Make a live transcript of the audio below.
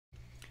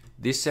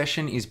This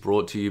session is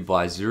brought to you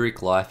by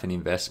Zurich Life and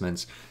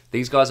Investments.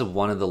 These guys are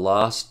one of the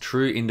last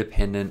true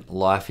independent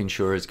life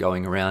insurers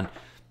going around,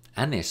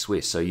 and they're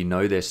Swiss, so you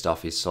know their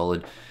stuff is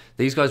solid.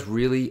 These guys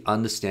really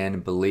understand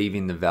and believe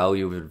in the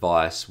value of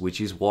advice,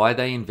 which is why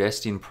they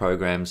invest in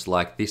programs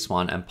like this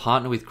one and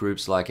partner with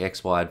groups like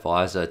XY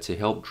Advisor to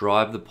help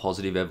drive the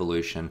positive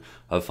evolution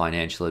of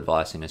financial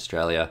advice in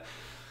Australia.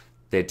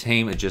 Their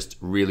team are just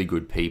really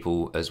good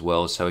people as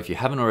well. So if you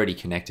haven't already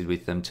connected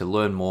with them, to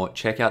learn more,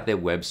 check out their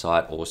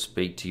website or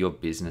speak to your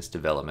business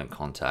development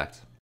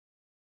contact.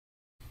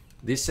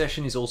 This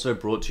session is also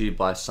brought to you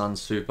by Sun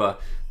Super.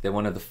 They're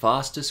one of the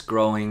fastest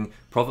growing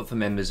profit for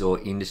members or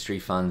industry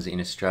funds in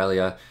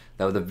Australia.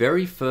 They were the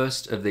very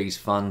first of these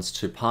funds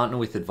to partner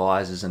with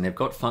advisors, and they've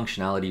got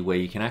functionality where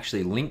you can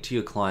actually link to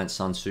your client's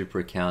Sun Super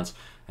accounts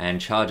and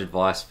charge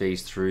advice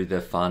fees through the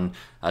fund,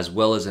 as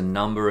well as a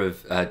number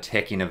of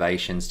tech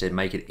innovations to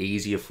make it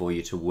easier for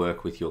you to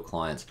work with your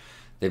clients.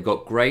 They've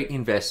got great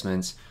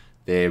investments,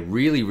 they're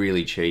really,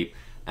 really cheap,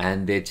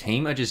 and their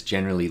team are just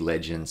generally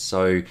legends.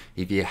 So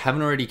if you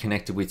haven't already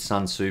connected with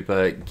Sun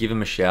Super, give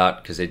them a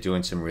shout because they're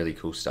doing some really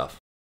cool stuff.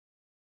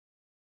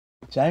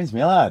 James,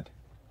 Millard.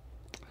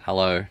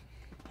 Hello.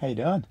 How you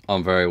doing?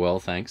 I'm very well,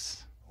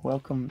 thanks.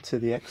 Welcome to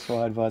the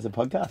XY Advisor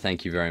podcast.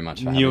 Thank you very much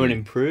for having New and me.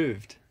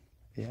 improved.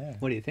 Yeah.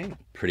 What do you think?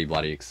 Pretty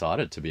bloody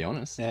excited, to be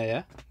honest.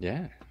 Yeah.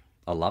 Yeah,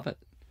 I love it.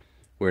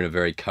 We're in a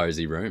very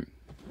cozy room.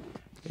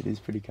 It is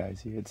pretty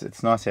cozy.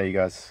 It's nice how you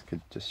guys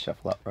could just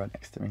shuffle up right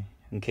next to me.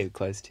 And keep it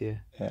close to you.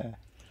 Yeah.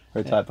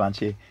 We're a tight bunch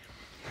here.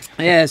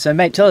 Yeah, so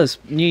mate, tell us,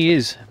 New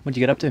Year's, what'd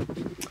you get up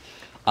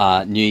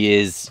to? New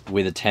Year's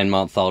with a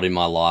 10-month-old in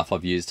my life.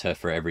 I've used her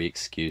for every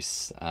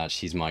excuse.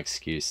 She's my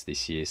excuse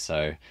this year,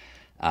 so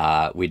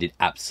we did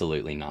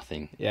absolutely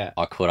nothing. Yeah.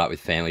 I caught up with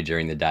family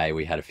during the day.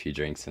 We had a few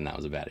drinks, and that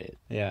was about it.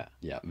 Yeah.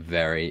 Yeah,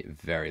 very,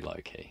 very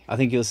low-key. I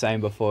think you were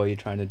saying before you're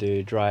trying to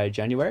do dry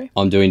January?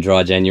 I'm doing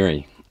dry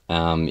January.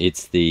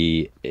 It's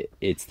the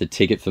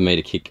ticket for me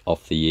to kick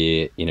off the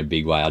year in a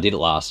big way. I did it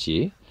last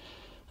year,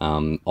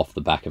 off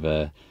the back of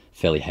a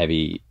fairly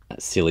heavy,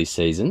 silly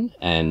season,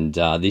 and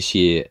this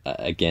year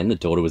again the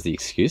daughter was the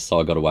excuse, so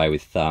I got away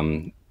with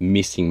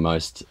missing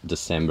most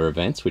December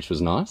events, which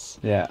was nice.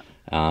 Yeah.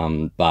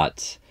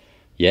 But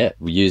yeah,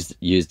 we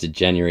used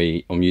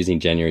January. I'm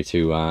using January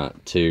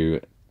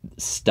to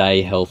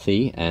stay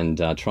healthy and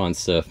try and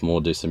surf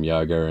more, do some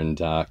yoga,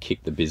 and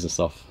kick the business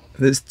off.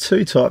 There's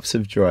two types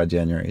of dry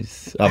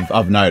Januaries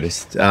I've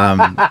noticed.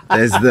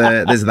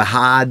 There's the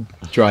hard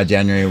dry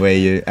January where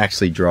you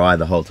actually dry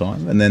the whole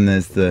time, and then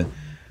there's the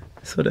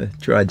sort of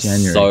dry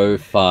January. So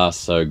far,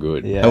 so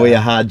good. Yeah. Are we a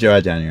hard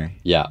dry January?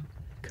 Yeah.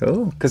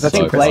 Cool. Because I So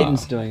think far.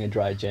 Clayton's doing a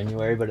dry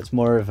January, but it's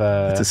more of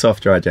It's a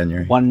soft dry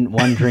January.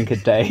 one drink a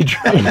day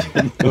dry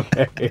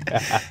January.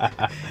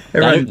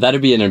 Everyone-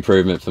 That'd be an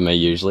improvement for me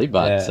usually,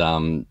 but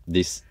Yeah.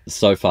 this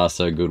so far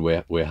so good.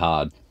 We're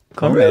hard.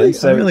 I'm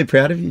really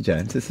proud of you,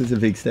 James. This is a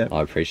big step.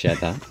 I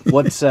appreciate that.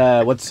 What's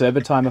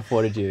sober time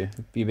afforded you?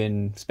 Have you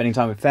been spending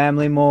time with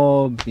family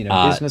more,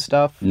 business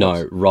stuff?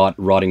 No,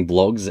 writing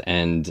blogs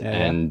and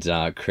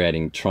Yeah.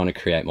 trying to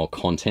create more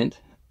content.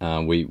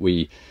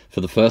 We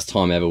for the first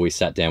time ever, we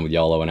sat down with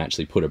YOLO and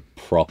actually put a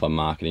proper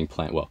marketing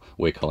plan. Well,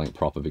 we're calling it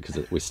proper because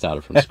we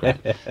started from scratch,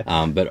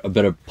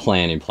 but a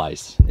plan in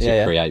place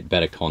to create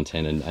better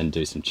content and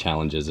do some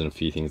challenges and a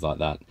few things like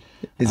that.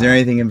 Is there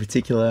anything in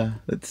particular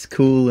that's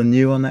cool and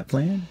new on that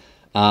plan?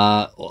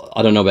 I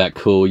don't know about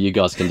cool. You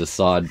guys can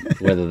decide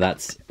whether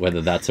that's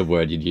a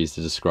word you'd use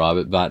to describe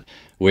it. But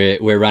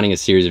we're running a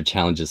series of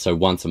challenges. So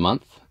once a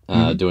month,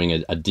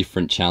 doing a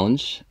different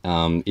challenge.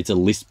 It's a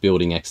list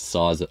building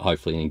exercise that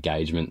hopefully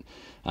engagement,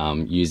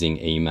 using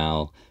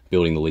email,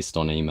 building the list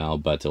on email,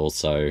 but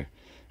also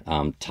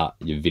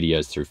your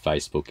videos through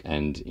Facebook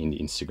and in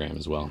Instagram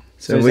as well.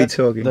 So is we're that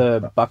talking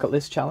the bucket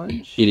list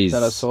challenge? It is.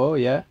 That I saw,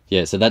 yeah.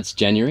 Yeah, so that's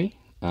January.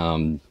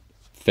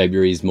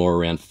 February is more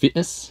around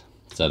fitness.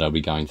 So they'll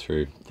be going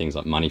through things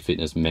like money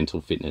fitness,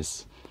 mental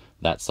fitness,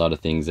 that side of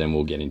things, and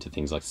we'll get into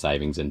things like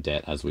savings and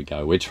debt as we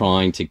go. We're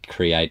trying to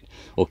create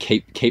or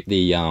keep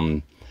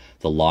the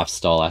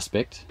lifestyle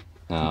aspect,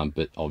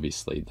 but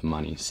obviously the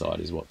money side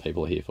is what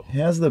people are here for.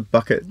 How's the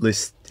bucket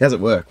list? How's it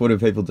work? What do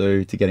people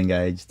do to get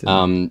engaged?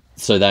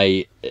 So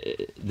there's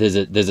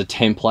a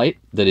template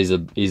that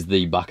is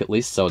the bucket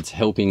list. So it's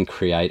helping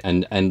create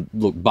and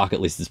look, bucket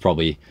list is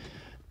probably,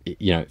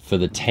 for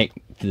the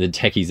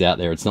techies out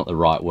there, it's not the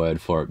right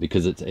word for it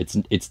because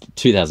it's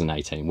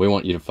 2018. We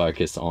want you to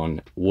focus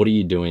on what are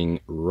you doing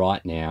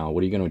right now?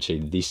 What are you going to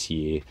achieve this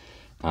year?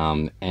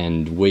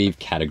 And we've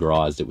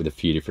categorized it with a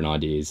few different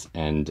ideas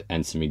and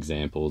some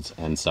examples.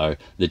 And so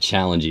the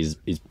challenge is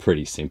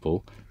pretty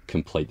simple.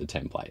 Complete the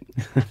template.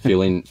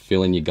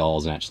 fill in your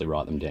goals and actually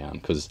write them down.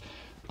 Because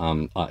I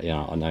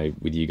know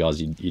with you guys,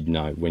 you'd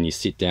know when you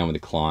sit down with a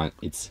client,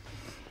 it's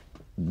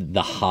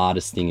the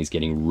hardest thing is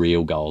getting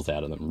real goals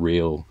out of them.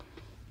 Real,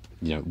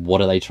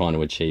 what are they trying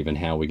to achieve and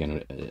how are we going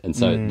to? And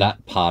so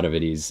that part of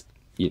it is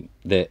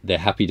they're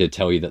happy to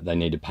tell you that they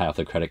need to pay off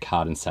their credit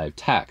card and save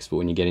tax, but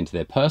when you get into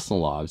their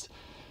personal lives,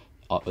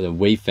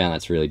 we found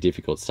that's really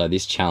difficult. So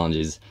this challenge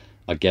is,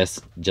 I guess,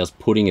 just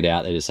putting it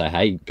out there to say,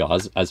 hey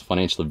guys, as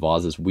financial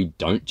advisors, we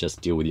don't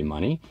just deal with your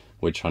money.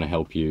 We're trying to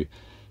help you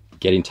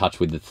get in touch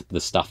with the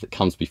stuff that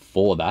comes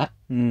before that.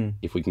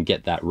 If we can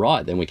get that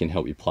right, then we can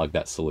help you plug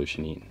that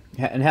solution in.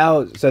 And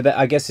how, so that,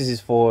 I guess this is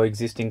for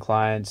existing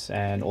clients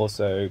and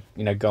also,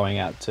 you know, going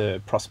out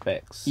to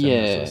prospects and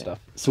that sort of stuff.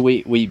 So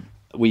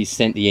we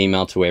sent the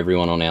email to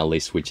everyone on our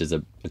list, which is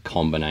a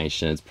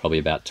combination. It's probably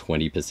about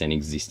 20%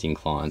 existing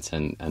clients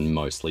and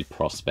mostly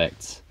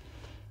prospects.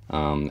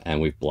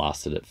 And we've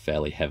blasted it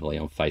fairly heavily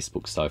on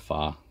Facebook so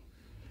far.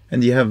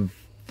 And do you have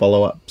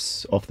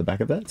follow-ups off the back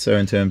of that? So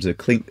in terms of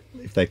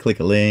if they click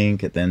a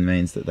link, it then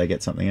means that they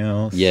get something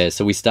else? Yeah,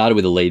 so we started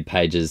with the lead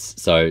pages.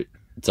 So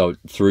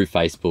through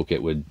Facebook,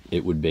 it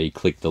would be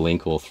click the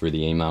link, or through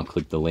the email,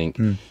 click the link.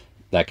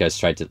 That goes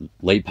straight to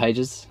lead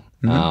pages,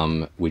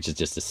 which is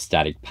just a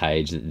static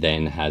page that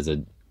then has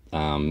a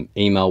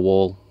email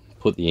wall.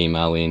 Put the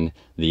email in.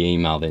 The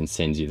email then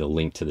sends you the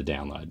link to the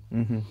download.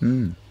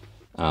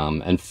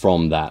 And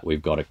from that,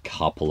 we've got a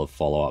couple of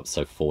follow-ups.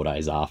 So 4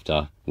 days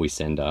after, we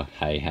send a,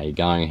 hey, how you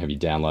going? Have you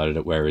downloaded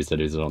it? Where is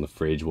it? Is it on the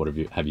fridge? What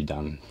have you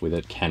done with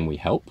it? Can we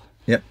help?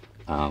 Yep.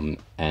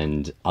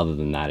 And other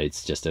than that,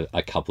 it's just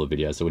a couple of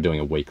videos. So we're doing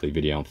a weekly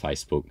video on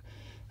Facebook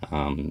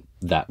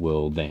that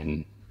will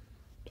then,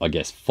 I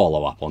guess,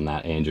 follow up on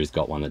that. Andrew's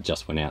got one that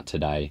just went out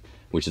today,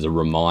 which is a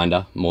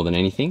reminder more than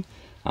anything.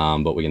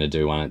 But we're going to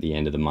do one at the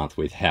end of the month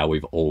with how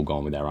we've all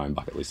gone with our own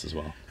bucket list as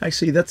well.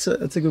 Actually, that's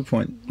a good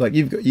point. Like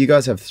you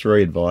guys have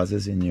 3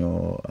 advisors in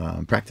your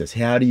practice.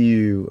 How do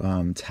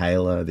you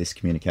tailor this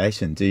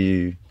communication? Do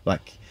you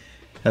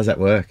how's that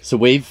work? So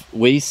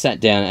we sat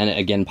down, and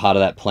again, part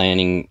of that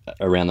planning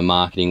around the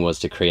marketing was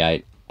to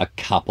create a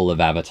couple of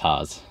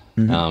avatars.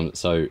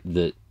 So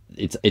that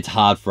it's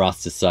hard for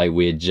us to say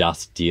we're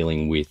just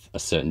dealing with a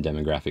certain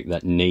demographic.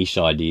 That niche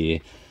idea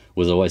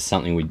was always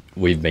something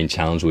we've been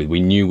challenged with. We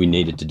knew we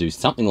needed to do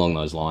something along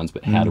those lines,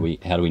 but how do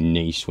we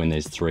niche when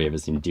there's 3 of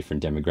us in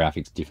different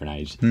demographics, different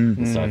ages,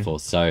 and so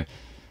forth. So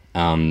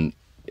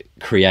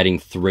creating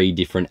 3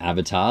 different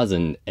avatars,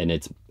 and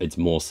it's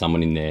more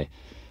someone in their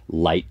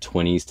late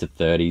 20s to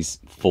 30s,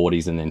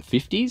 40s, and then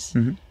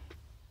 50s.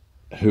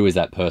 Who is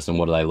that person?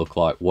 What do they look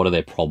like? What are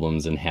their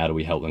problems? And how do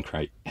we help them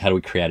how do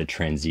we create a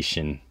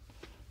transition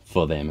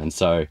for them? And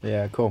so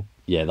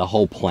the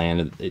whole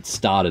plan, it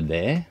started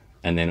there.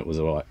 And then it was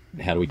all right,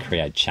 how do we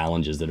create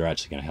challenges that are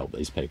actually going to help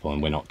these people,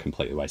 and we're not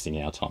completely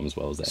wasting our time as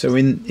well as that. So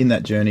in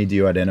that journey, do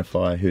you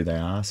identify who they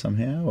are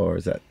somehow, or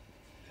is that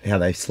how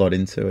they slot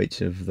into each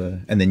of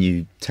the, and then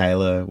you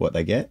tailor what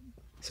they get?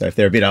 So if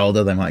they're a bit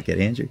older, they might get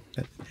Andrew.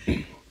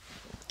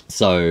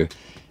 So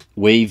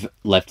we've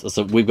got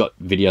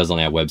videos on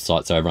our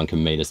website so everyone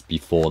can meet us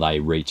before they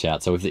reach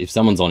out. So if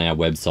someone's on our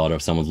website or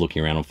if someone's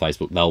looking around on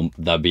Facebook,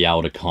 they'll be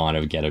able to kind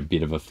of get a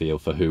bit of a feel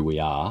for who we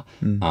are.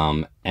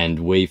 And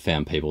we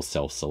found people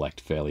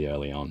self-select fairly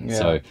early on.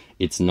 So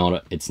it's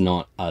not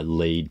a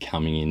lead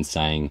coming in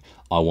saying,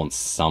 I want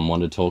someone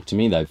to talk to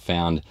me. They've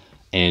found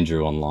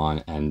Andrew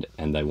online and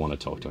they want to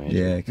talk to Andrew.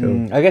 Yeah,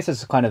 cool. I guess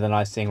it's kind of the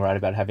nice thing, right,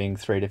 about having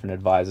 3 different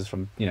advisors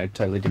from, you know,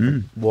 totally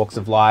different walks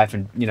of life,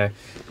 and, you know,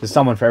 there's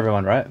someone for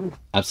everyone, right?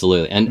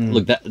 Absolutely. And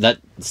look, that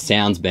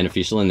sounds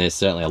beneficial, and there's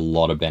certainly a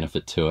lot of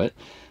benefit to it.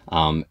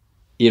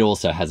 It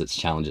also has its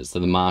challenges. So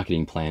the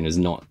marketing plan is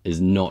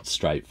not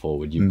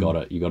straightforward. You've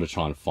got to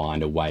try and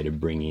find a way to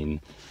bring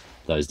in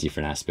those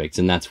different aspects,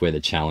 and that's where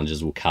the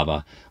challenges will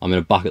cover. I mean,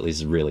 a bucket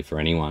list is really for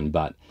anyone,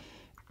 but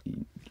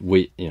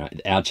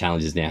our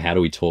challenge is now, how do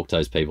we talk to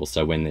those people?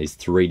 So when there's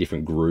 3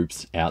 different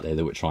groups out there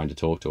that we're trying to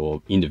talk to,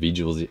 or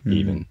individuals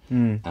even,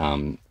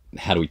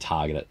 how do we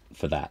target it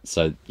for that?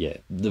 So yeah,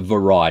 the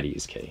variety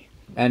is key.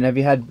 And are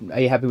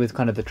you happy with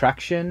kind of the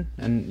traction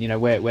and, you know,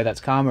 where that's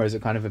come, or is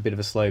it kind of a bit of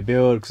a slow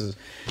build? Because,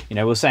 you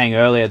know, we were saying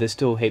earlier, there's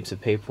still heaps of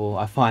people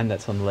I find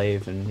that's on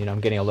leave, and, you know,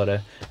 I'm getting a lot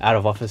of out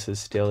of offices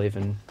still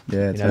even.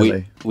 Yeah,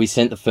 totally. We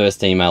sent the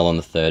first email on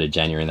the 3rd of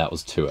January, and that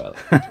was too early.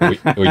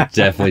 we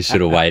definitely should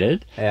have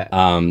waited.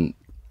 Yeah.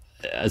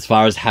 As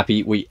far as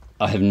happy,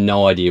 I have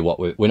no idea what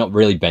we're not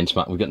really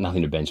benchmark. We've got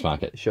nothing to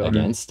benchmark it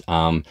against.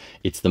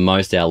 It's the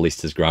most our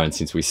list has grown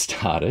since we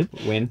started.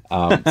 Win.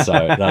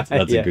 So that's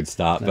a good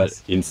start.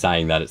 Nice. But in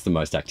saying that, it's the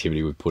most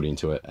activity we've put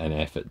into it and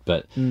effort.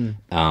 But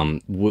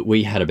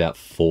we had about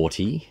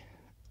 40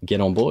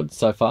 get on board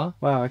so far.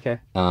 Wow. Okay.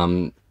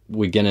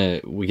 We're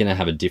gonna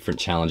have a different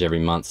challenge every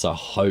month, so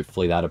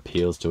hopefully that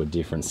appeals to a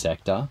different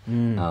sector.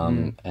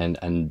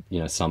 And you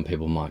know, some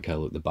people might go,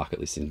 look, the bucket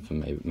list isn't for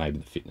me, but maybe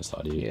the fitness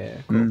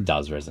idea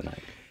does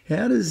resonate.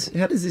 How does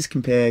this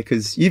compare?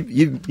 Because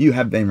you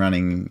have been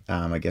running,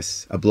 I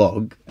guess, a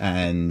blog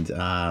and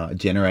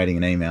generating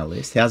an email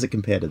list. How's it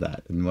compare to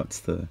that? And what's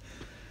the?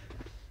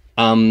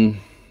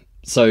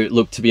 So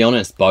look, to be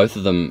honest, both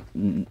of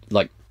them,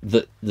 like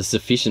the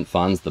Sufficient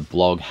Funds, the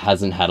blog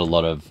hasn't had a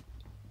lot of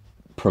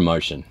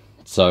promotion.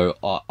 So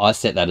I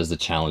set that as a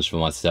challenge for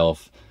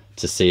myself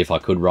to see if I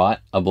could write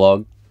a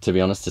blog, to be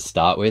honest, to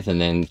start with,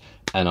 and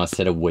I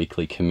set a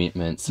weekly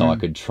commitment so I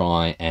could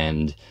try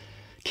and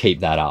keep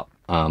that up.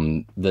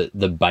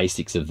 the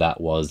basics of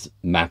that was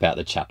map out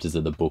the chapters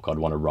of the book I'd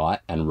want to write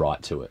and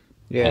write to it.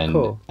 Yeah,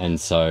 cool. And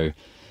so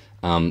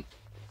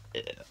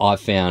I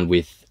found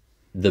with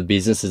the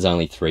business is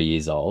only 3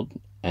 years old,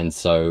 and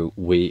so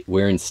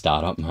we're in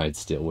startup mode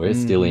still. We're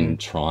still in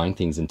trying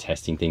things and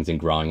testing things and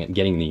growing it and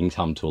getting the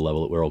income to a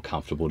level that we're all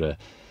comfortable to,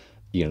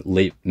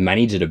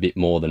 manage it a bit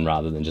more than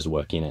rather than just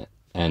work in it.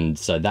 And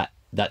so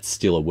that's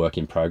still a work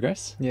in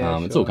progress. Yeah,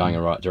 It's all going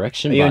in the right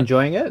direction. Are you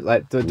enjoying it?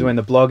 Like doing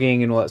the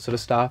blogging and all that sort of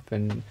stuff?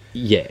 And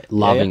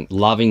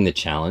loving the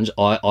challenge.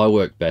 I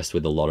work best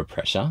with a lot of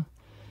pressure.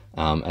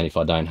 And if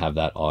I don't have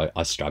that,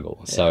 I struggle.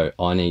 Yeah. So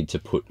I need to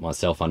put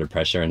myself under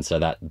pressure. And so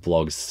that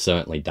blog's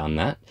certainly done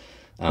that.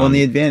 Well, and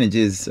the advantage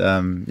is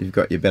you've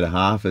got your better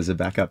half as a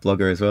backup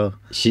blogger as well.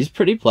 She's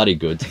pretty bloody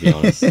good, to be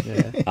honest.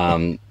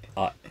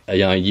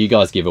 You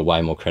guys give her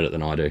way more credit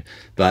than I do.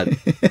 But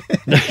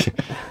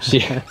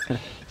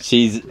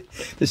she's...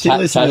 Does she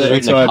listen to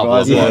the XI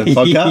Advisor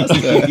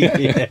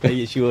podcast?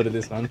 Yeah, she ordered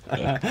this one.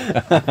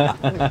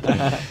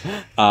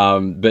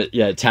 But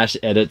yeah, Tash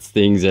edits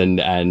things and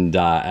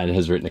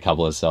has written a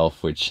couple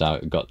herself, which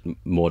got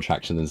more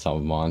traction than some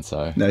of mine.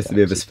 So nice to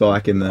be of a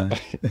spike in the...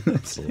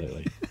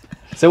 Absolutely.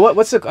 So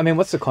what's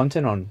the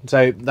content on?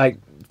 So like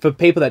for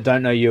people that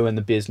don't know you in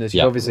the business,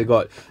 you've obviously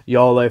got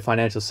YOLO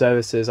Financial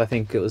Services. I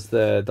think it was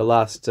the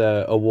last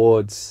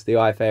awards, the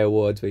IFA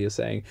awards, where you're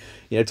saying,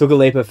 took a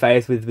leap of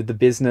faith with the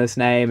business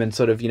name and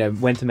sort of,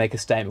 went to make a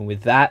statement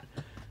with that.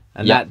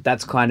 And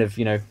that's kind of,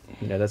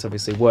 that's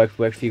obviously worked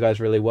for you guys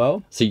really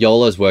well. So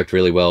YOLO's worked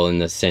really well in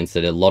the sense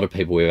that a lot of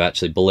people, we've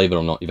actually, believe it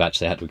or not, you've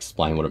actually had to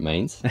explain what it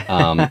means.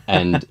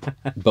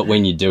 But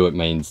when you do, it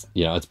means,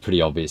 it's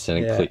pretty obvious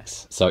and it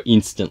clicks. So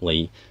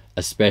instantly,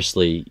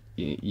 especially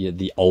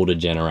the older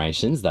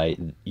generations,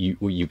 you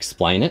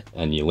explain it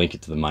and you link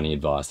it to the money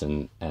advice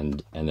and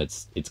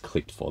it's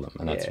clicked for them.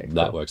 And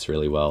that works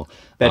really well.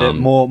 Better,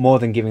 more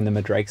than giving them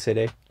a Drake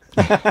CD.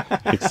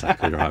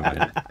 Exactly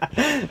right,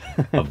 mate.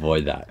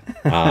 Avoid that.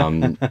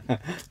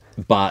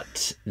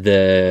 But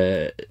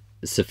the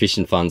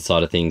Sufficient Funds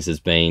side of things has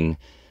been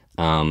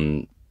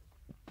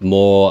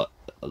more...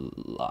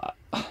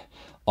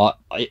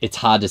 it's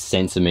hard to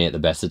censor me at the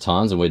best of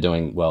times, and we're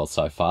doing well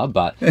so far,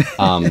 but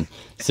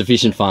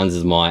Sufficient Funds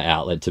is my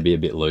outlet to be a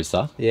bit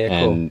looser.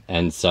 Yeah, cool.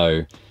 And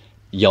so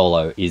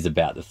YOLO is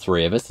about the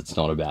three of us. It's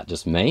not about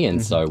just me.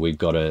 And so we've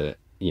got to,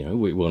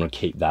 we want to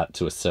keep that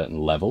to a certain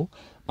level.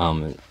 But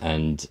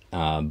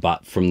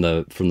from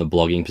the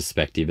blogging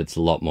perspective, it's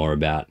a lot more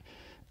about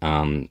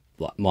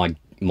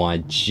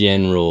my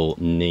general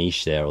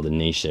niche there, or the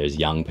niche there, is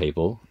young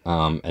people.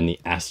 And the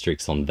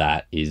asterisk on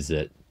that is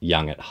that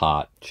young at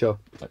heart, sure,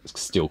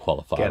 still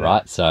qualify,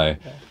 right? So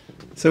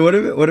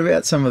what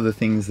about some of the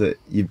things that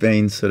you've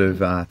been sort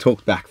of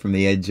talked back from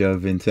the edge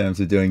of in terms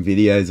of doing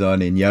videos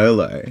on in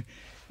YOLO?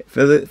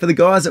 For the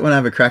guys that want to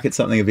have a crack at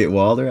something a bit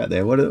wilder out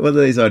there, what are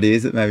these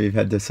ideas that maybe you've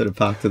had to sort of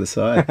park to the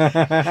side?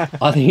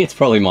 I think it's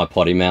probably my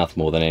potty mouth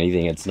more than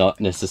anything. It's not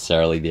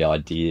necessarily the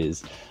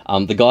ideas.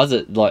 The guys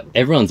that,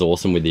 everyone's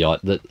awesome with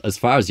as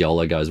far as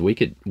YOLO goes, we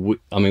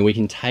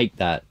can take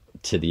that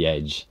to the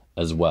edge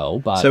as well.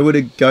 But so would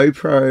a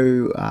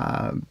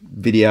GoPro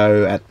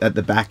video at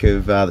the back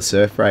of the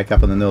surf break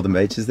up on the northern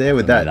beaches there,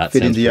 would that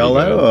fit into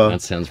YOLO? Or?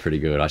 That sounds pretty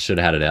good. I should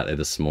have had it out there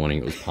this morning.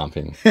 It was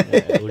pumping.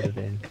 It would have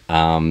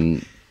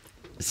been.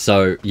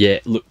 So yeah,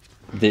 look,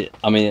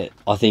 I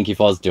think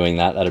if I was doing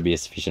that, that'd be a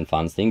Sufficient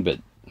Funds thing, but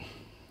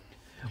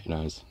who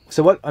knows?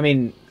 So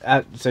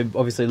so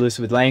obviously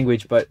looser with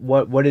language, but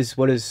what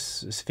does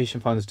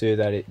Sufficient Funds do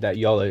that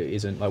YOLO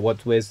isn't?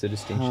 Where's the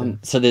distinction?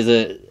 So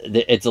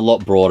it's a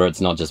lot broader.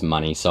 It's not just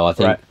money. So I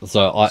think it's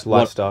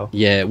lifestyle.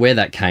 Where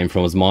that came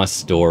from was my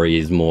story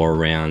is more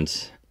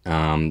around.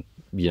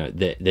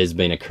 There's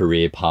been a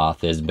career path.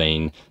 There's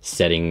been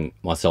setting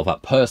myself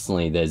up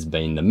personally. There's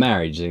been the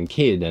marriage and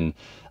kid and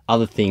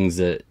other things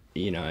that.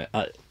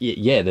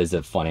 There's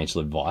a financial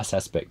advice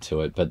aspect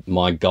to it, but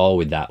my goal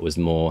with that was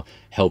more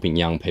helping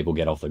young people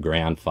get off the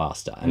ground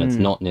faster, and it's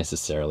not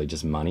necessarily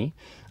just money.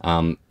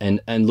 And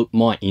look,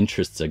 my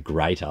interests are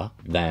greater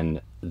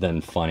than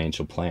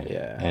financial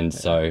planning.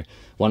 So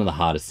one of the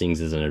hardest things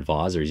as an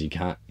advisor is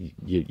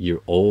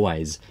you're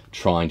always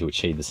trying to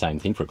achieve the same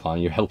thing for a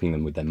client. You're helping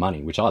them with their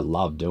money, which I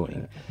love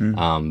doing.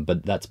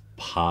 But that's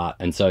part.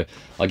 And so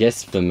I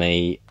guess for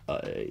me,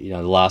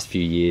 the last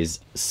few years,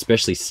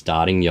 especially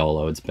starting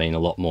YOLO, it's been a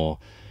lot more,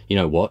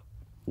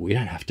 we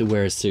don't have to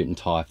wear a suit and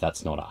tie if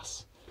that's not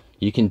us.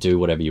 You can do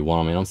whatever you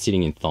want. I'm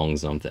sitting in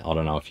thongs, and I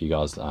don't know if you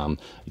guys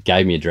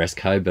gave me a dress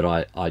code, but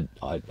I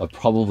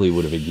probably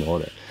would have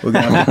ignored it. We're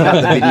going to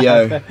cut the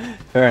video.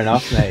 Fair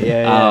enough, mate.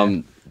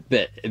 Yeah.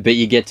 But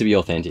you get to be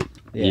authentic,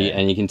 Yeah.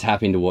 and you can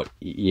tap into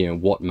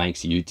what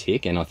makes you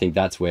tick. And I think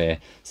that's where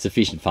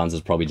Sufficient Funds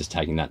is probably just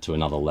taking that to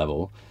another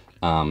level.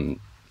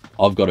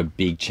 I've got a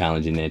big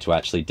challenge in there to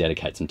actually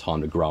dedicate some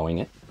time to growing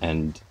it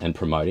and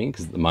promoting,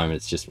 because at the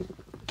moment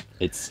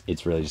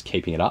it's really just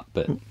keeping it up.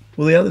 But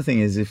well, the other thing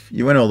is, if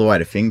you went all the way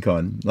to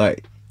FinCon,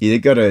 you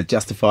got to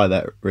justify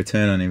that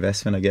return on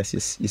investment. I guess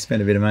you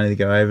spend a bit of money to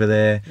go over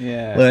there,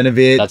 Yeah. learn a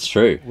bit. That's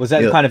true. Was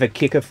that kind of a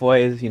kicker for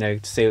you, to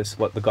see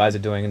what the guys are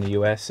doing in the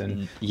US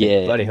and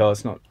Yeah. bloody hell,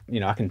 it's not,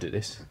 I can do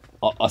this.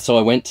 So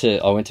I went to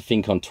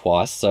FinCon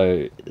twice.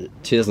 So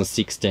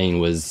 2016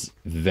 was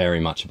very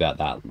much about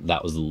that.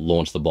 That was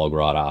launch the blog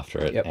right after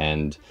it, Yep.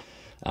 and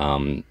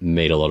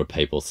meet a lot of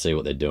people, see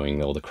what they're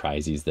doing. All the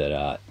crazies that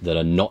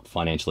are not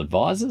financial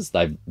advisors.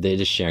 They're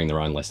just sharing their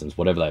own lessons.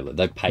 Whatever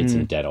they've paid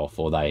some debt off,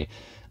 or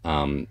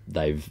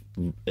they've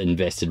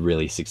invested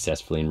really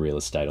successfully in real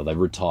estate, or they've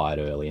retired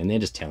early, and they're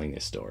just telling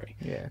their story.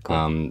 Yeah,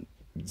 cool.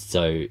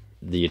 So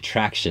the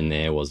attraction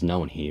there was no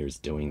one here is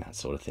doing that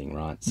sort of thing,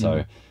 right?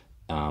 So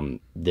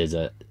there's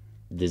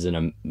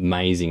an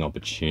amazing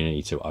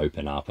opportunity to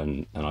open up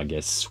and I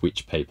guess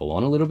switch people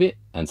on a little bit,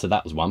 and so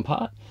that was one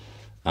part.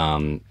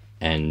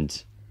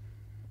 And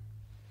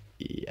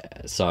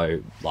yeah,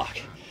 so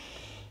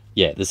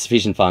the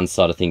Sufficient Funds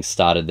side of things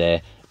started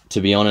there. To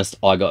be honest,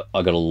 I got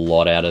a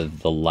lot out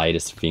of the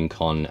latest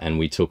FinCon, and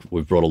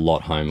we've brought a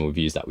lot home, and we've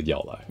used that with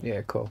YOLO.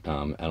 Yeah, cool.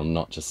 And I'm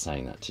not just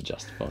saying that to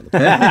justify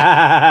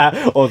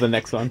the Or the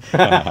next one.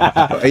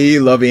 Are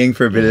you lobbying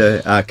for a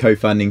bit of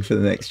co-funding for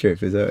the next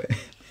trip? Is that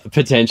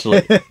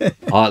potentially?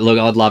 Look,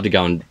 I'd love to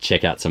go and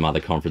check out some other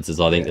conferences.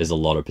 I think there's a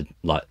lot of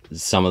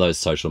some of those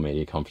social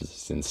media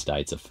conferences in the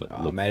States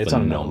are Mate, it's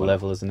on another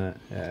level, isn't it?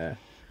 Yeah.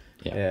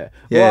 Yeah.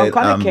 Well, I'm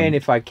kind of keen,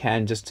 if I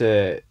can, just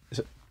to...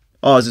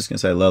 I was just going to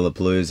say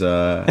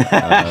Lollapalooza.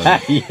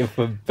 Yeah,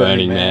 for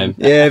Burning Man.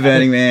 Yeah,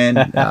 Burning Man.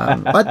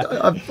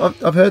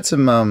 I've heard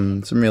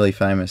some really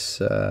famous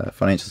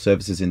financial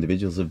services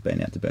individuals have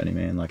been out to Burning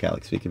Man, like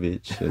Alex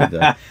Vikovich, and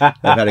they've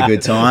had a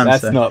good time.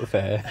 That's not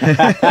fair.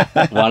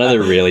 One of the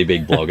really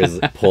big bloggers,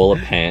 Paula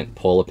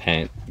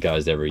Pant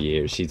goes every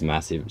year. She's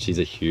massive. She's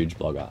a huge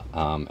blogger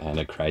and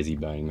a crazy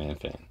Burning Man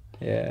fan.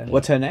 Yeah.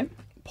 What's her name?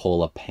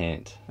 Paula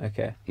Pant.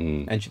 Okay.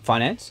 And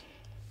finance?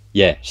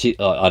 Yeah,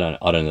 I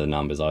don't know the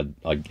numbers.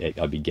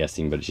 I'd be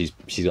guessing, but she's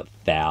got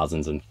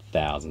thousands and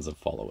thousands of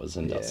followers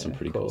and does some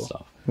pretty cool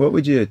stuff. What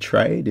would you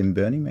trade in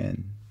Burning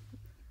Man?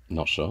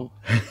 Not sure.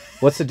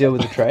 What's the deal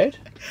with the trade?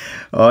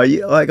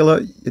 Like a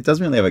lot. It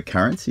doesn't really have a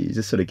currency. You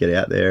just sort of get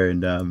out there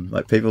and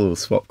like people will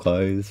swap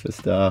clothes for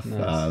stuff.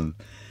 Nice.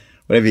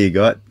 Whatever you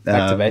got.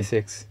 Back to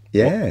basics.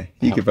 Yeah,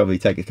 you could probably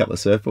take a couple of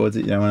surfboards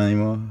that you don't want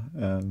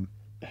anymore.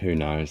 Who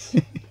knows?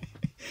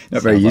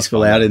 Not very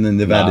useful out in the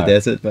Nevada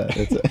desert, but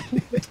that's it.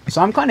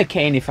 So I'm kind of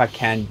keen, if I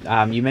can.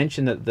 You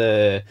mentioned that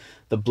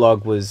the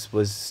blog was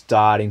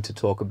starting to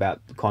talk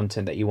about the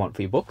content that you want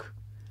for your book.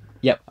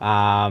 Yep.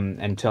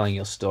 And telling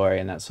your story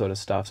and that sort of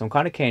stuff. So I'm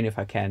kind of keen, if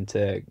I can,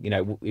 to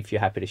if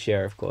you're happy to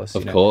share, of course.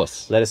 Of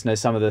course. Let us know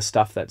some of the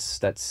stuff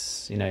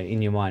that's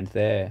in your mind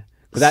there.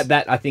 Because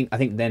that I think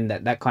then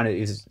that kind of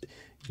is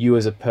you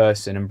as a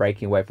person and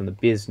breaking away from the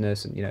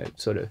business and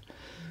sort of.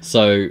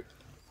 So.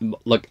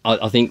 Look,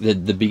 I think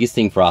that the biggest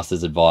thing for us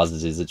as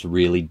advisors is it's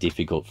really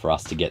difficult for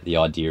us to get the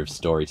idea of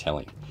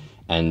storytelling.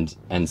 And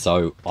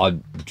so I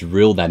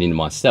drilled that into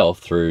myself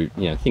through,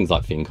 things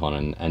like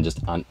FinCon and just,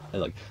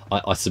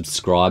 I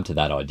subscribe to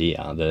that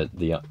idea,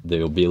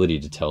 the ability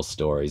to tell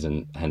stories.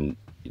 And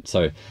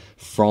so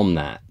from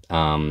that,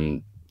 where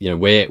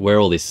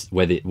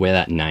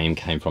that name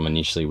came from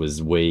initially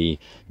was we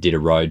did a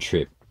road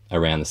trip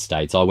around the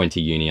States. I went to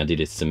uni, I did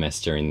a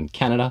semester in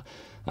Canada.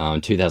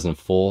 In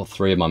 2004,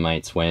 3 of my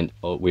mates went.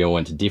 We all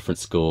went to different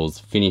schools,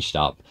 finished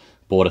up,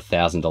 bought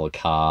 $1,000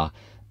 car,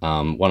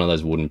 one of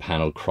those wooden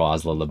panelled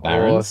Chrysler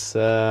LeBarons.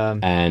 Awesome.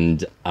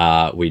 And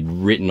we'd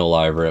written all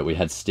over it. We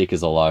had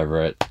stickers all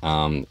over it.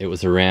 It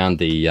was around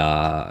the...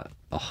 I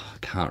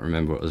can't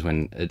remember. It was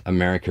when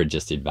America had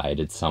just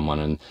invaded someone,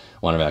 and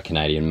one of our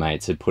Canadian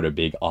mates had put a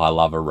big "I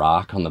love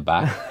Iraq" on the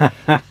back.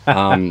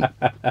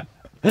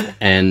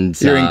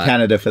 And you're in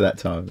Canada for that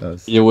time.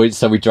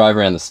 So we drove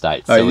around the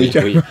States. Oh, so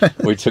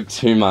we took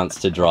 2 months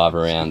to drive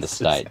around the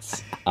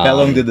States. How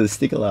long did the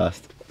sticker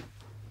last?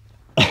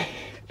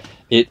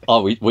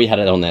 We had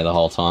it on there the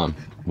whole time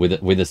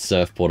with a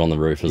surfboard on the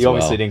roof as well. You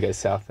obviously didn't go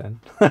south then.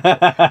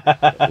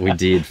 We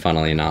did,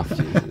 funnily enough.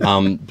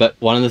 But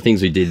one of the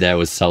things we did there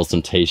was sell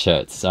some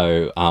T-shirts.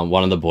 So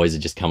one of the boys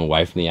had just come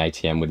away from the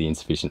ATM with the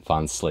Insufficient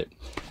Funds slip.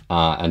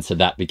 And so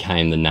that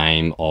became the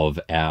name of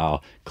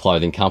our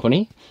clothing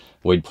company.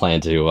 We'd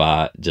planned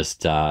to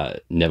just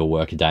never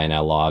work a day in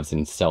our lives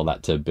and sell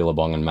that to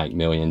Billabong and make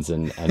millions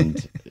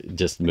and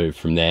just move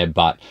from there.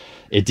 But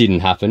it didn't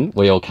happen.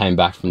 We all came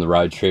back from the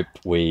road trip.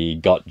 We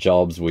got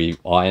jobs.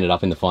 I ended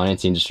up in the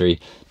finance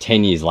industry.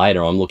 10 years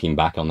later, I'm looking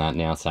back on that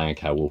now saying,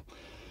 okay, well,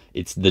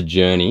 it's the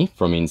journey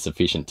from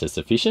insufficient to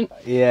sufficient.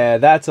 Yeah,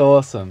 that's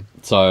awesome.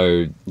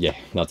 So, yeah,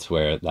 that's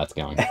where that's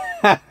going.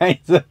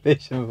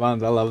 Insufficient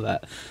Funds. I love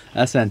that.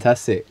 That's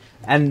fantastic.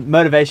 And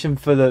motivation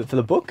for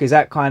the book, is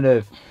that kind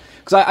of...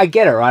 Because I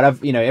get it, right?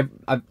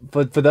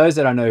 For those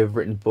that I know who've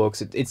written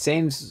books, it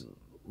seems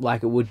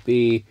like it would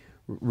be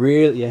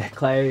really,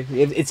 Clay.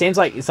 It seems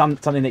like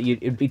something that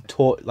it'd be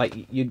taught, like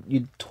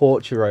you'd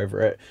torture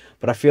over it.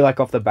 But I feel like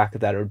off the back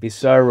of that, it would be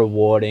so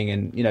rewarding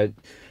and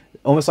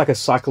almost like a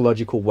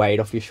psychological weight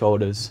off your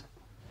shoulders.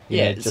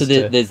 Yeah, so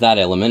there's that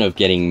element of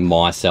getting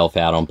myself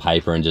out on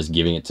paper and just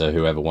giving it to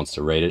whoever wants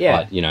to read it.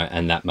 Yeah. But,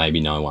 and that may be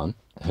no one.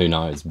 Who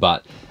knows?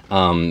 But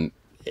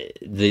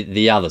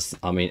the others,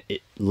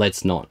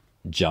 let's not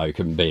joke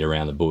and beat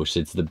around the bush.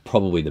 It's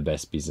probably the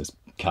best business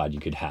card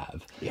you could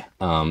have. Yeah.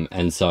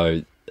 And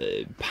so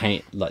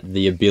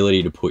the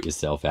ability to put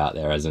yourself out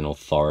there as an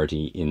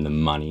authority in the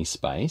money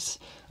space,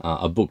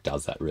 a book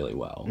does that really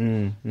well.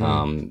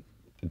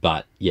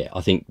 But yeah,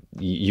 I think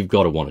you've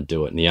got to want to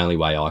do it. And the only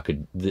way I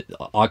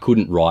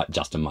couldn't write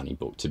just a money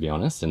book, to be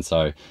honest. And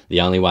so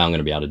the only way I'm going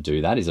to be able to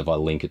do that is if I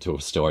link it to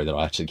a story that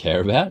I actually care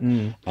about,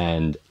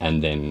 and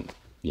then,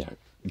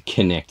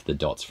 connect the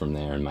dots from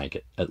there and make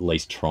it, at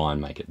least try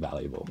and make it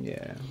valuable.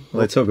 Yeah.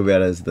 Well, they talk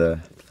about it as the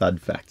thud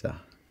factor.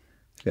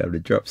 To be able to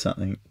drop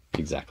something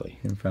exactly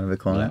in front of a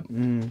client.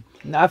 No,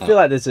 I feel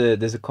like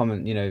there's a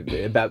comment,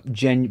 about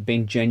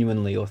being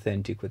genuinely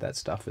authentic with that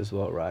stuff as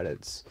well, right?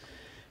 It's,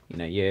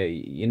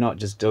 you're not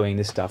just doing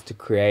this stuff to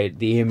create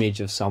the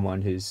image of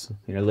someone who's,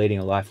 leading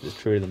a life that's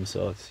true to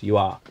themselves. You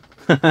are.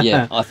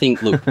 Yeah, I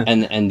think, look,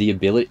 and the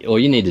ability, all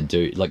you need to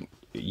do, like,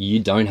 you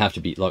don't have to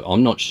be, like,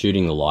 I'm not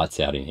shooting the lights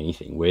out in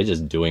anything. We're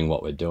just doing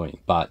what we're doing.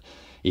 But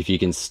if you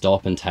can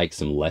stop and take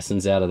some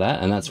lessons out of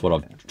that, and that's what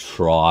I've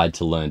tried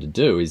to learn to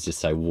do, is just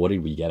say, what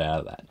did we get out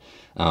of that?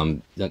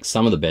 Like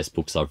some of the best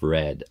books I've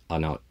read,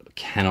 I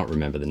cannot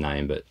remember the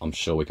name, but I'm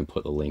sure we can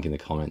put the link in the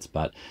comments,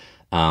 but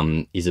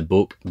is a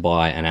book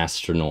by an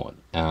astronaut,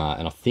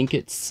 and I think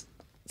it's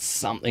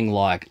something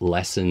like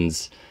life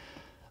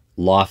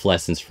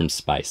lessons from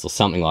space, or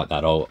something like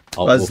that.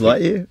 Buzz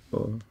Lightyear?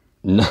 Or...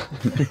 No.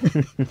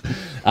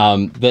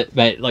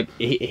 but like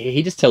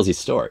he just tells his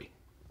story,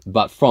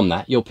 but from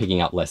that you're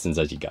picking up lessons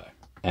as you go,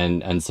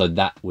 and so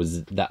that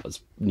was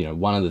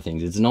one of the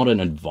things. It's not an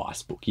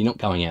advice book. You're not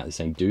going out there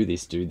saying do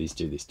this,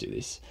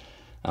 because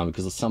a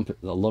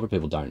lot of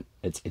people don't.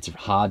 It's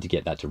hard to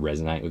get that to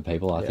resonate with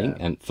people, I think,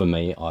 and for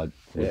me, I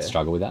would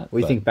struggle with that.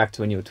 We think back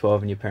to when you were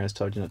 12 and your parents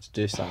told you not to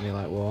do something. You're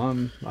like,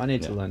 well, I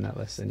need to learn that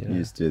lesson. You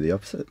just do the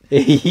opposite.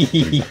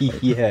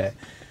 Yeah.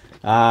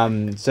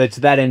 So to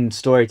that end,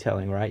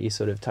 storytelling, right? You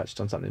sort of touched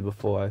on something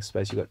before. I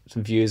suppose you got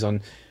some views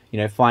on,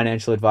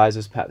 financial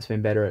advisors perhaps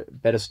being better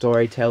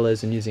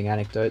storytellers and using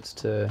anecdotes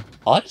to.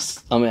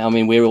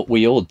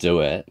 We all do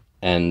it.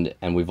 And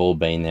we've all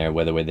been there,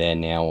 whether we're there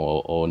now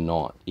or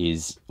not,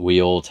 is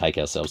we all take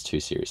ourselves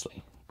too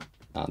seriously.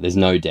 There's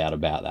no doubt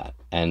about that.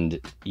 And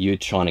you're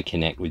trying to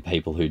connect with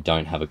people who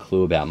don't have a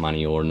clue about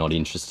money or are not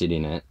interested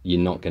in it. You're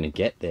not going to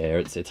get there.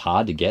 It's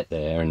hard to get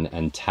there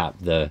and tap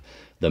the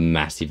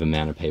massive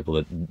amount of people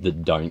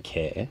that don't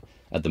care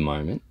at the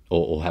moment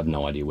or have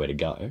no idea where to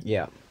go.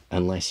 Yeah.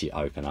 Unless you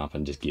open up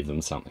and just give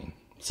them something.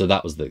 So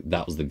that was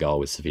the goal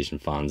with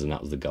Sufficient Funds, and that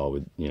was the goal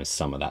with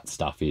some of that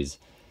stuff is.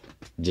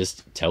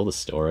 Just tell the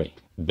story.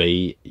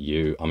 Be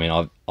you.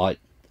 I'm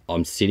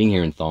sitting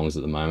here in thongs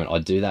at the moment. I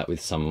do that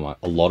with a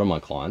lot of my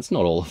clients,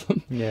 not all of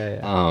them.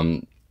 Yeah.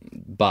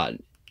 But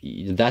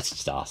that's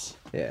just us.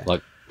 Yeah.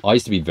 Like I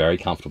used to be very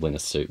comfortable in a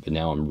suit, but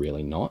now I'm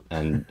really not.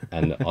 And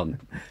I'm,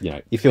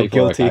 you feel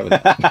guilty. Okay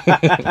with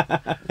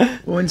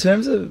that. Well, in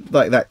terms of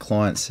like that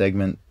client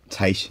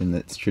segmentation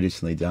that's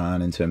traditionally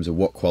done, in terms of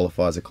what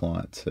qualifies a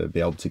client to be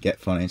able to get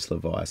financial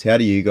advice, how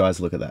do you guys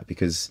look at that?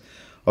 Because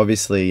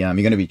obviously, you're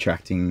going to be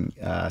attracting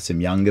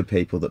some younger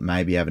people that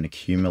maybe haven't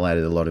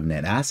accumulated a lot of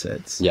net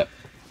assets. Yep.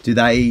 Do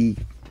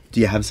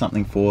you have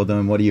something for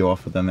them? What do you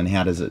offer them, and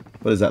what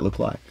does that look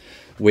like?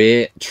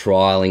 We're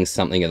trialing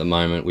something at the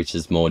moment, which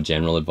is more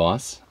general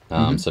advice.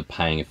 So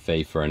paying a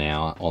fee for an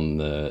hour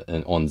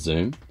on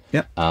Zoom.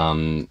 Yep.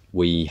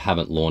 We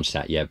haven't launched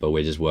that yet, but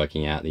we're just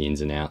working out the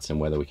ins and outs and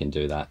whether we can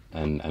do that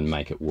and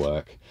make it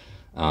work.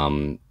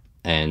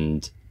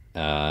 That's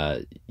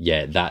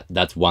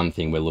one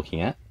thing we're looking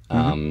at.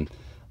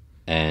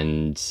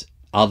 And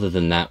other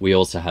than that, we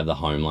also have the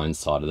home loan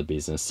side of the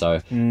business.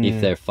 So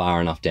if they're far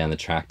enough down the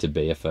track to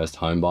be a first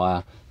home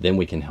buyer, then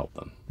we can help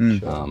them.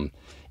 Sure.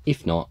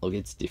 If not, look,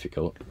 it's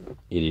difficult.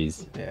 It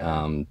is.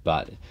 Yeah.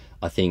 But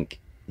I think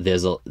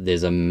there's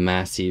a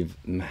massive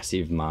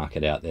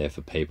market out there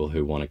for people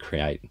who want to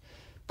create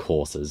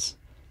courses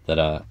that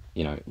are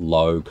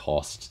low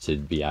cost to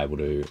be able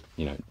to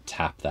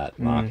tap that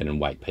market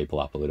and wake people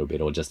up a little bit,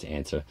 or just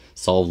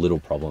solve little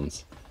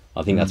problems.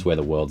 I think that's where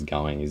the world's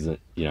going, is that,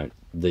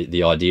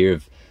 the idea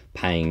of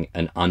paying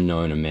an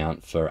unknown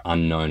amount for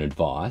unknown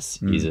advice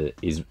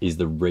is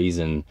the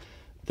reason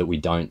that we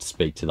don't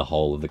speak to the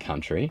whole of the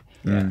country.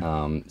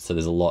 So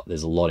there's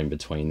a lot in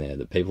between there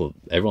that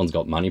everyone's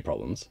got money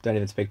problems. Don't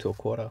even speak to a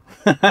quarter.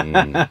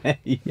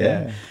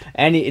 Yeah.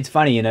 And it's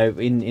funny, in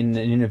an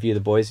interview the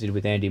boys did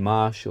with Andy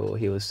Marshall,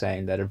 he was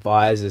saying that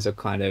advisors are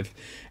kind of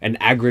an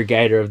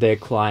aggregator of their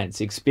clients'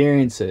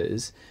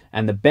 experiences,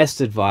 and the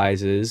best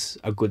advisors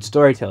are good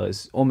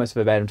storytellers, almost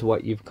verbatim to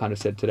what you've kind of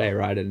said today,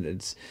 right? And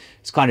it's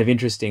kind of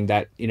interesting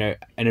that, an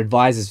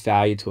advisor's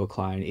value to a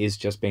client is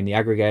just being the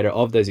aggregator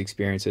of those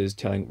experiences,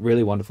 telling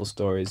really wonderful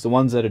stories. The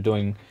ones that are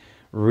doing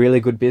really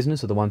good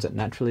business are the ones that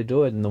naturally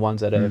do it, and the ones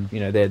that are,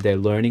 they're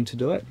learning to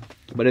do it.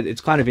 But it's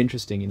kind of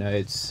interesting,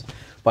 it's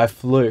by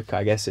fluke,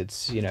 I guess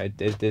it's, you know,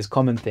 there's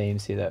common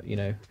themes here that, you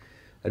know,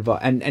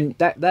 and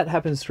that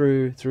happens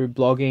through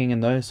blogging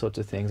and those sorts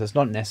of things. It's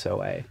not an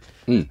SOA.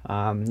 You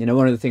know,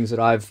 one of the things that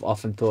I've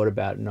often thought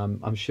about, and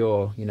I'm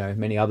sure, you know,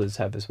 many others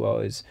have as well,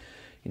 is,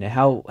 you know,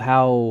 how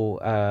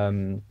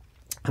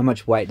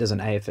much weight does an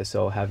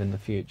AFSL have in the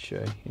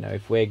future? You know,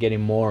 if we're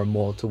getting more and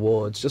more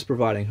towards just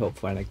providing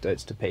helpful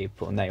anecdotes to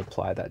people and they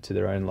apply that to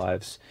their own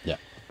lives,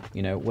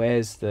 you know,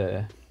 where's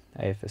the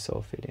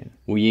AFSL fit in?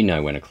 Well, you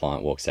know, when a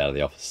client walks out of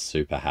the office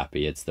super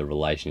happy, it's the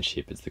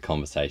relationship, it's the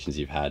conversations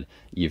you've had.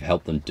 You've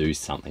helped them do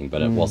something,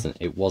 but it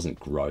wasn't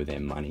grow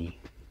their money.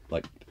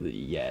 Like,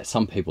 yeah,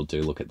 some people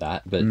do look at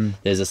that, but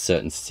there's a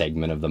certain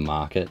segment of the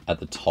market at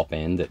the top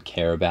end that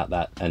care about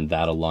that and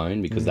that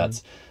alone, because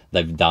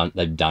they've done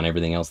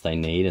everything else they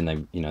need,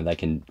 and they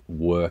can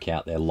work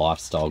out their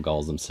lifestyle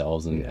goals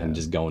themselves and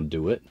just go and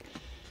do it.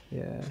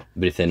 Yeah.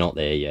 But if they're not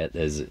there yet,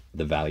 there's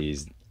the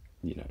values,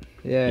 you know,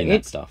 in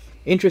that stuff.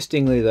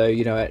 Interestingly, though,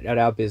 you know, at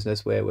our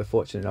business, where we're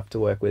fortunate enough to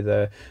work with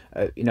an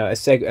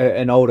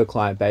older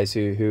client base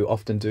who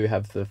often do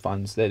have the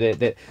funds,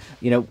 that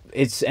you know,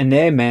 and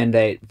their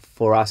mandate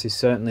for us is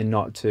certainly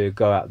not to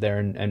go out there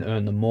and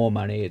earn them more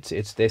money. It's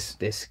they're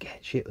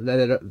scared.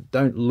 They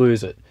don't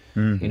lose it.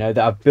 You know,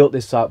 that I've built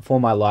this up for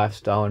my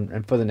lifestyle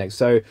and for the next.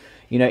 So,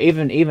 you know,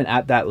 even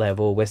at that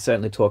level, we're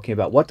certainly talking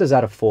about what does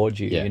that afford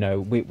you. You know,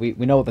 we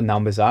know what the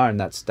numbers are, and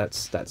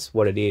that's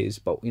what it is.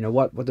 But, you know,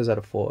 what does that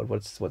afford?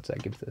 What's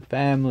that give to the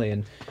family?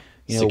 And,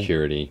 you know,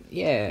 security.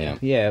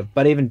 Yeah.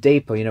 But even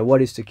deeper, you know,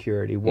 what is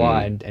security?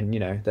 Why? And you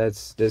know,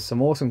 there's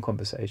some awesome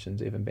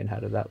conversations even been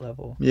had at that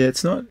level. Yeah,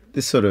 it's not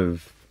this sort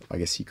of, I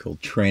guess you call,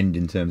 trend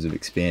in terms of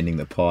expanding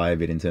the pie a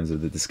bit in terms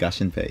of the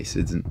discussion piece.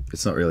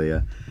 It's not really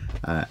a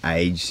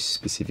age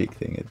specific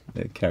thing.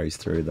 It carries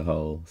through the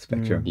whole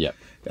spectrum.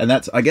 And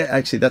that's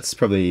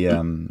probably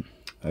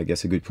I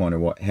guess a good point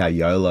of how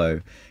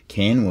YOLO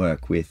can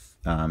work with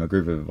a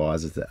group of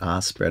advisors that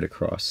are spread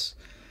across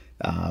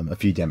a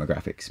few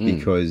demographics,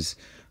 because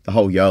the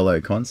whole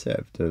YOLO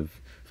concept of,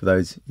 for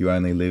those, you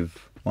only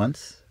live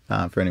once.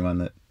 For anyone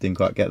that didn't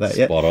quite get that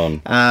yet. Spot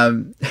on.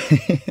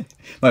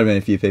 Might have been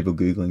a few people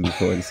Googling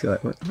before, just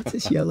like, what's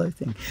this YOLO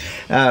thing?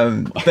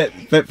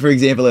 But for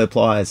example, it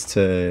applies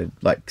to,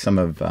 like, some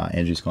of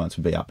Andrew's clients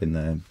would be up in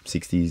the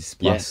 60s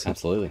plus. Yes,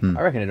 absolutely.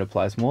 I reckon it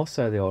applies more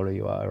so the older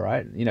you are,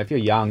 right? You know, if you're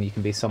young, you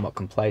can be somewhat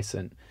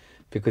complacent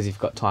because you've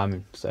got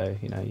time, so,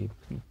 you know,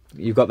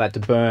 you've got that to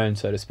burn,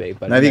 so to speak.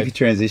 But maybe you could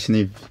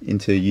transition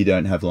into you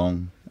don't have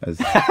long as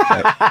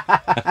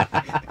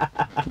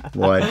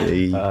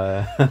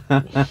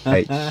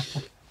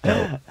YDHL.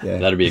 Yeah.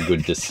 That'd be a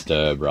good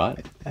disturb,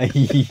 right?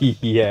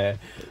 Yeah.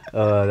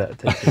 Oh, that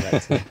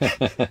takes me back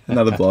to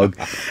another blog.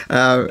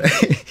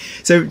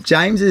 So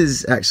James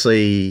is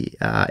actually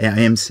our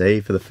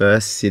MC for the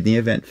first Sydney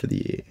event for the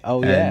year.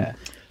 Oh, yeah.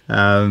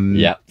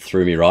 Yeah,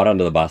 threw me right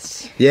under the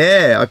bus.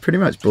 Yeah, I pretty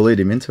much bullied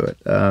him into it.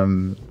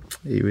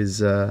 He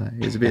was a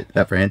bit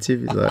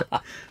apprehensive. He's like,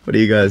 "What are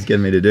you guys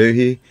getting me to do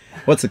here?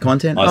 What's the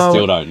content?" I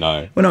still don't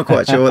know. We're not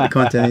quite sure what the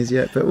content is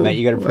yet, but mate,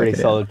 you got a pretty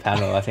solid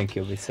panel. I think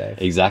you'll be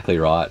safe. Exactly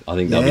right. I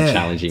think they'll be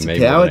challenging me.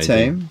 Power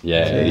team.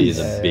 Yeah, it is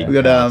a big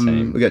power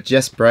team. We got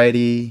Jess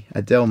Brady,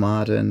 Adele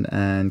Martin,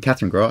 and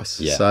Catherine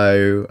Gross. Yeah.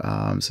 So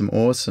some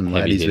awesome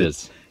Heavy ladies.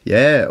 hitters.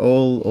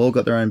 All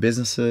got their own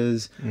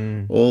businesses,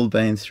 all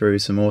been through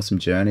some awesome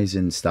journeys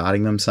in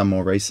starting them, some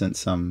more recent,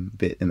 some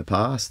bit in the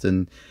past.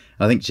 And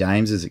I think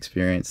James's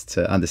experience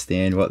to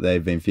understand what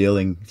they've been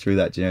feeling through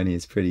that journey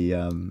is pretty, he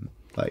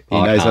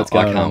knows what's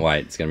going on. I can't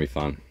wait. It's going to be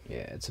fun. Yeah,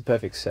 it's a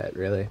perfect set,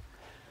 really.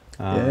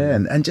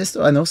 And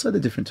also the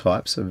different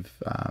types of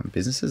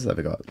businesses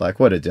they've got, like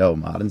what Adele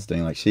Martin's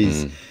doing. Like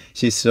she's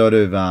sort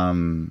of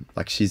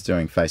like she's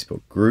doing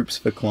Facebook groups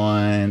for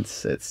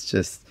clients. It's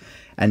just,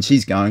 and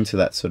she's going to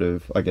that sort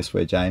of, I guess,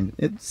 where James,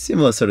 it's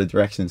similar sort of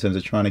direction in terms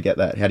of trying to get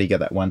that, how do you get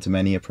that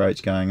one-to-many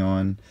approach going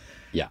on?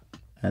 Yeah.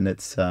 And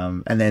it's,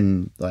 and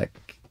then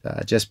like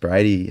Jess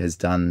Brady has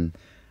done,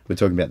 we're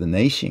talking about the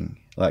niching.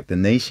 Like the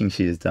niching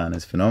she has done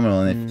is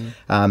phenomenal.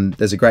 And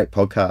there's a great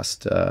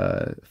podcast,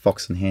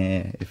 Fox and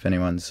Hare, if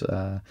anyone's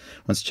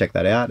wants to check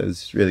that out. It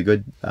was really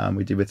good.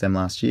 We did with them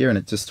last year, and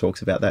it just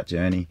talks about that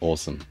journey.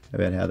 Awesome.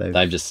 About how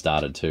they've just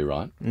started too,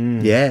 right?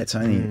 Yeah, it's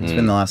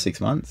been the last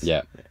 6 months.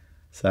 Yeah.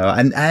 So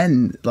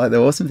and like the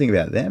awesome thing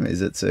about them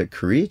is it's a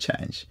career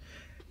change.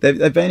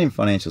 They've been in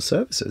financial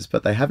services,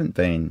 but they haven't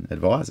been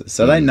advisors.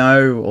 So they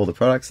know all the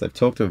products. They've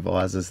talked to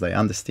advisors. They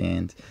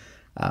understand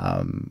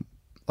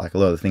like a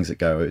lot of the things that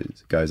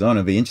goes on.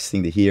 It'll be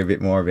interesting to hear a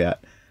bit more about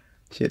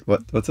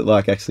what's it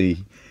like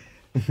actually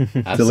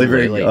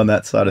delivering on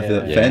that side of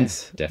the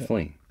fence.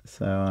 Definitely.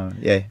 So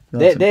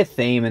their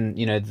theme and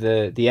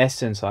the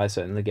essence I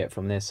certainly get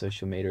from their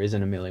social media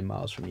isn't a million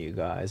miles from you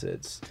guys.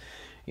 It's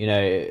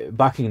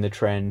bucking the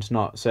trend,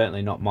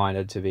 certainly not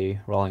minded to be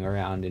rolling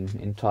around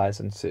in ties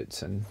and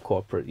suits and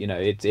corporate.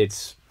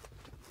 It's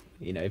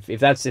if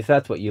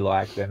that's what you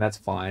like, then that's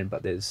fine.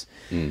 But there's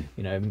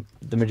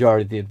the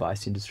majority of the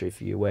advice industry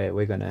for you, where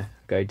we're going to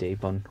go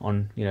deep on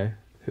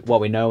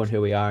what we know and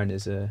who we are, and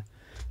there's a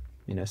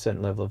you know,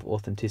 certain level of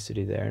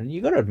authenticity there, and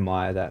you got to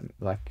admire that,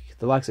 like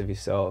the likes of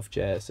yourself,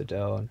 Jess,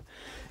 Adele, and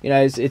you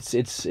know,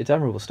 it's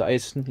admirable stuff.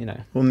 It's, you know.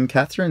 Well, and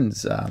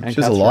Catherine's, And she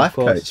was a Catherine, life of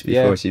course, coach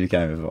before yeah. she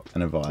became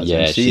an advisor. Yeah,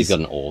 And she's got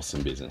an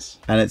awesome business.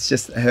 and it's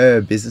just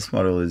her business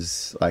model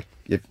is like,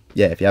 if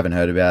you haven't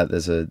heard about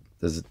it,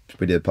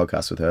 we did a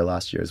podcast with her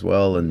last year as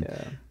well, and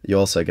Yeah. you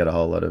also get a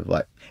whole lot of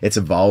like, it's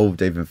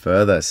evolved even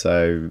further.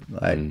 So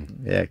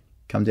like,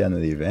 come down to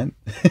the event.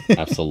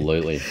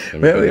 Absolutely.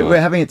 We're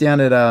having it down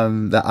at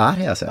the art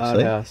house Art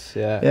actually. house,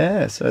 yeah.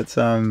 Yeah, so it's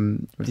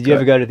Did you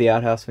ever go to the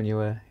art house when you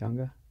were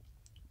younger?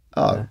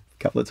 a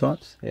couple of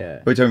times.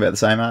 Yeah. We're talking about the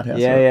same art house.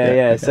 Yeah, right?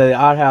 yeah. Okay. So the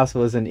art house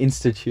was an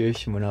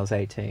institution when I was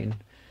 18.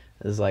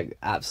 It was like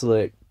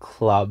absolute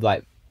club,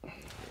 like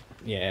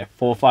 4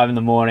 or 5 in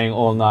the morning,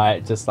 all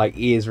night, just like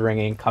ears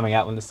ringing, coming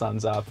out when the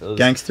sun's up. It was,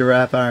 Gangster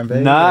rap,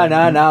 R&B. no.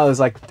 It was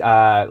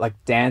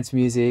like dance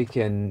music,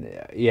 and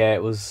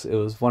it was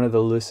one of the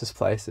loosest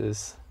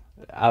places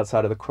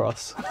outside of the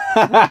cross.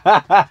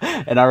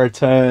 And I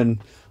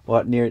returned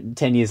near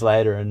 10 years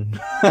later, and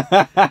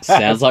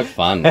Sounds like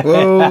fun.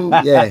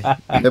 Well, yeah.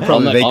 They'll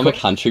probably be I'm a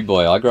country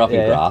boy. I grew up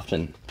Yeah. in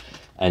Grafton,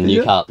 and Did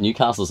you?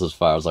 Newcastle's as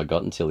far as I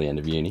got until the end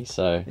of uni.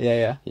 So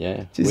yeah.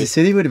 Geez, the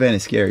city would have been a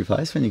scary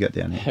place when you got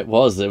down here. It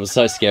was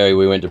so scary.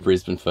 We went to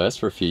Brisbane first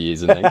for a few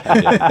years, and then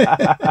came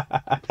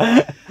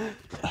down.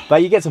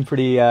 But you get some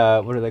pretty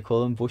what do they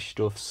call them? Bush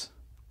stuffs.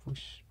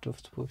 Bush.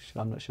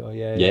 I'm not sure.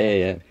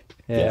 Yeah.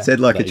 Said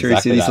like a true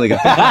Exactly city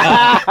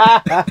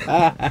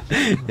that.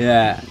 slicker.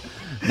 Yeah.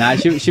 No,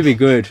 it should be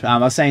good. I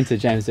was saying to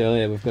James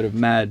earlier, we've got a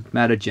mad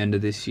agenda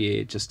this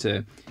year just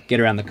to get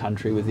around the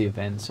country with the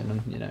events,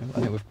 and you know, I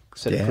think we've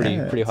set a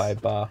pretty high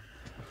bar.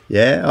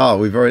 Yeah. Oh,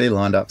 we've already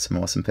lined up some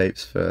awesome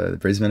peeps for the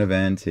Brisbane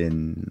event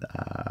in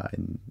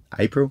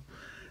April,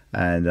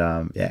 and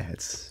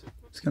it's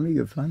gonna be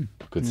good fun.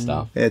 Good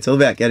stuff. Yeah, it's all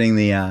about getting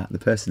the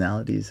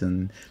personalities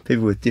and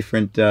people with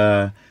different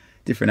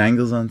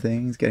angles on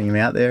things, getting them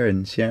out there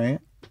and sharing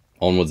it.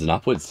 Onwards and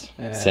upwards.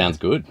 Yeah. Sounds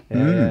good.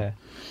 Yeah.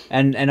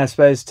 And I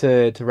suppose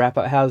to wrap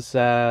up, how's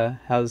the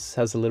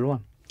little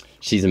one?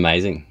 She's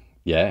amazing.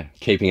 Yeah,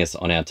 keeping us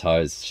on our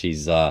toes.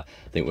 She's I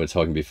think we were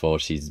talking before.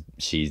 She's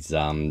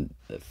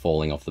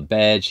falling off the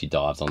bed. She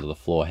dives onto the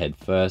floor head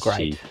first.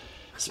 Great. She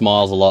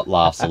smiles a lot,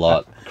 laughs a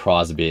lot,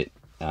 cries a bit.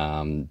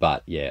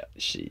 But yeah,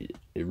 she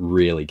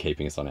really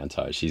keeping us on our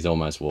toes. She's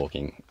almost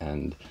walking,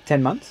 and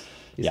 10 months.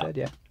 You Yeah.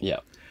 said, yeah.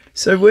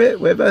 So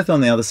we're both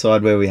on the other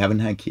side where we haven't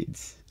had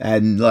kids,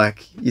 and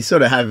like you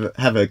sort of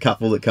have a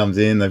couple that comes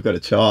in, they've got a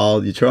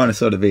child. You're trying to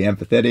sort of be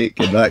empathetic,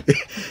 and like,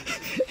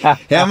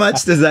 how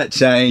much does that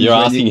change? You're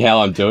when asking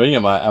how I'm doing.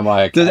 Am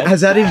I okay?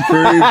 Has that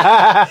improved?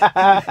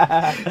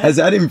 Has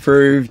that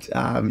improved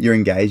your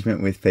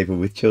engagement with people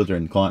with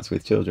children, clients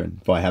with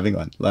children, by having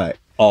one? Like,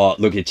 Oh,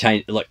 look, it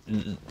changed. Like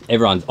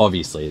everyone's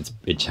obviously,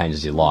 it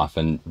changes your life,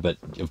 but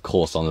of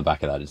course on the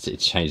back of that, it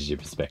changes your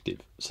perspective.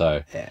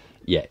 So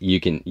yeah, you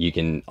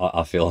can.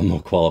 I feel I'm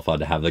more qualified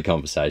to have the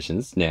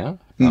conversations now.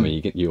 I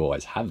mean, you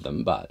always have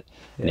them, but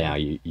now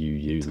you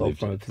live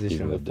from a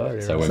position of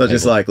authority, So right? when it's not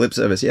just people- like lip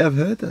service. Yeah, I've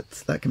heard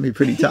that can be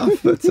pretty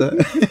tough. But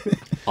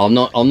I'm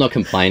not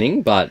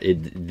complaining, but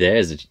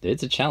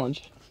it's a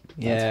challenge.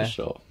 Yeah. That's for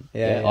sure.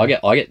 Yeah.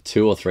 I get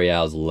 2 or 3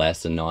 hours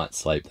less a night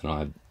sleep than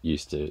I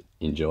used to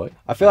enjoy.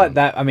 I feel like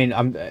that. I mean,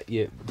 I'm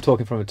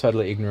talking from a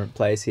totally ignorant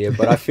place here,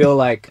 but I feel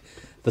like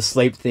the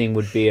sleep thing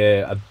would be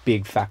a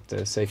big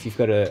factor. So if you've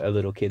got a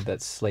little kid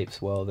that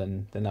sleeps well,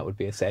 then that would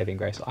be a saving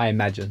grace, I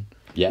imagine.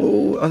 Yeah.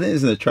 well, I think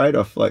there's a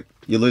trade-off. Like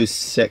you lose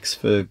sex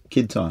for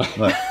kid time.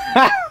 Like,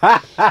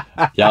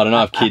 Yeah, I don't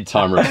know if kid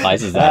time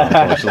replaces that,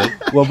 unfortunately.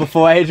 Well,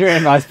 before Adrian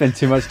and I spend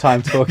too much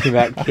time talking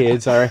about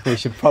kids, I reckon we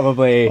should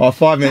probably...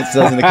 5 minutes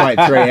doesn't equate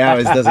 3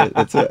 hours, does it?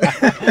 That's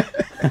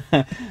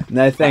it.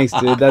 No, thanks,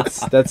 dude.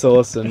 That's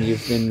awesome.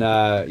 You've been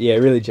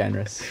really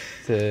generous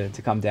to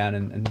come down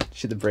and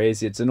shoot the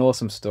breeze. It's an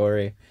awesome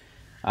story.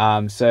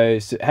 So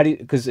how do you,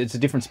 because it's a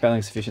different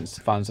spelling, Sufficient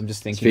Funds. I'm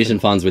just thinking.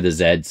 Sufficient Funds with a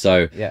Z.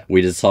 So Yeah.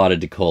 we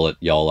decided to call it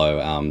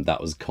YOLO.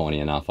 That was corny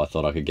enough. I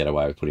thought I could get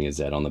away with putting a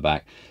Z on the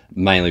back,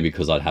 mainly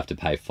because I'd have to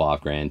pay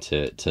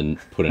 $5,000 to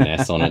put an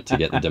S on it to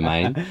get the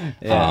domain.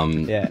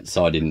 Yeah.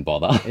 So I didn't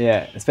bother.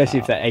 Yeah, especially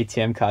if that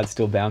ATM card's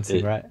still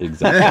bouncing, right?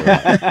 Exactly.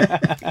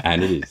 Right.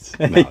 And it is.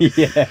 No.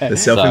 Yeah. The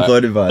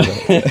self-employed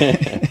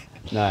advisor.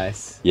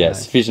 Nice. Yeah,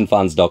 Nice.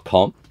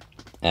 sufficientfunds.com.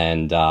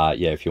 And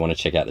if you want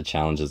to check out the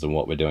challenges and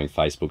what we're doing,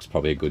 Facebook's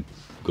probably a good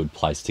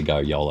place to go.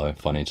 YOLO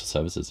Financial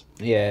Services.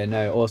 Yeah,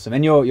 no, awesome.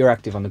 And you're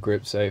active on the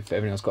group, so if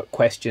everyone's got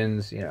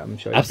questions, I'm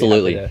sure you'd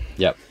Absolutely. be happy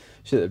to Yep.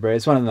 shoot the breeze.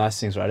 It's one of the nice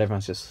things, right?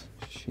 Everyone's just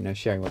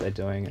sharing what they're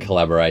doing. And,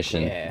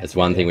 Collaboration. Yeah. It's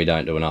one thing we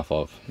don't do enough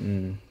of.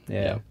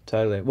 yeah,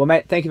 totally. Well,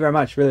 mate, thank you very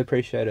much. Really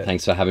appreciate it.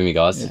 Thanks for having me,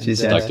 guys. cheers,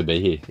 Stoked James. to be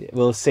here.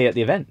 We'll see you at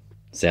the event.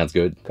 Sounds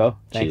good. Cool.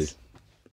 Thanks. Cheers.